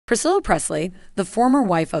Priscilla Presley, the former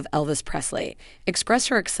wife of Elvis Presley, expressed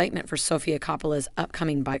her excitement for Sofia Coppola's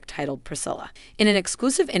upcoming biopic titled Priscilla. In an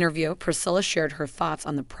exclusive interview, Priscilla shared her thoughts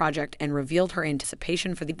on the project and revealed her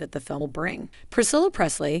anticipation for that the film will bring. Priscilla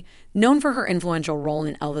Presley, known for her influential role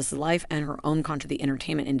in Elvis' life and her own contribution to the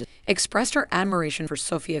entertainment industry, expressed her admiration for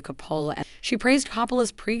Sofia Coppola. She praised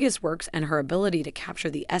Coppola's previous works and her ability to capture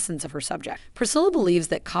the essence of her subject. Priscilla believes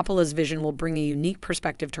that Coppola's vision will bring a unique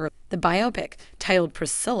perspective to her. The biopic, titled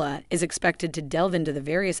Priscilla, is expected to delve into the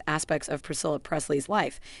various aspects of Priscilla Presley's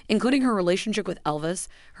life, including her relationship with Elvis,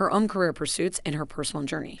 her own career pursuits, and her personal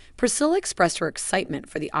journey. Priscilla expressed her excitement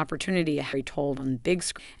for the opportunity to be told on big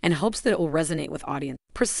screen and hopes that it will resonate with audiences.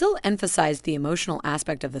 Priscilla emphasized the emotional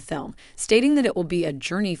aspect of the film, stating that it will be a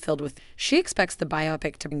journey filled with. She expects the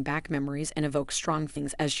biopic to bring back memories and evoke strong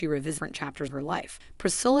feelings as she revisits different chapters of her life.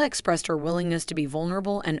 Priscilla expressed her willingness to be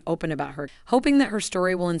vulnerable and open about her, hoping that her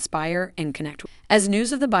story will inspire and connect. As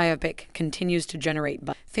news of the biopic continues to generate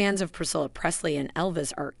buzz, fans of Priscilla Presley and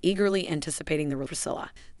Elvis are eagerly anticipating the release of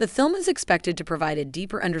Priscilla. The film is expected to provide a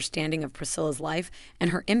deeper understanding of Priscilla's life and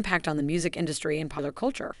her impact on the music industry and popular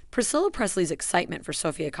culture. Priscilla Presley's excitement for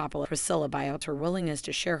Sofia Coppola Priscilla biopic, her willingness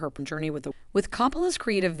to share her journey with Coppola's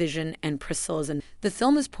creative vision and Priscilla's, and the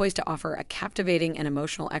film is poised to offer a captivating and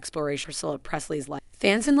emotional exploration of Priscilla Presley's life.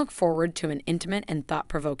 Fans can look forward to an intimate and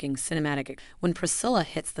thought-provoking cinematic when Priscilla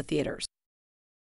hits the theaters.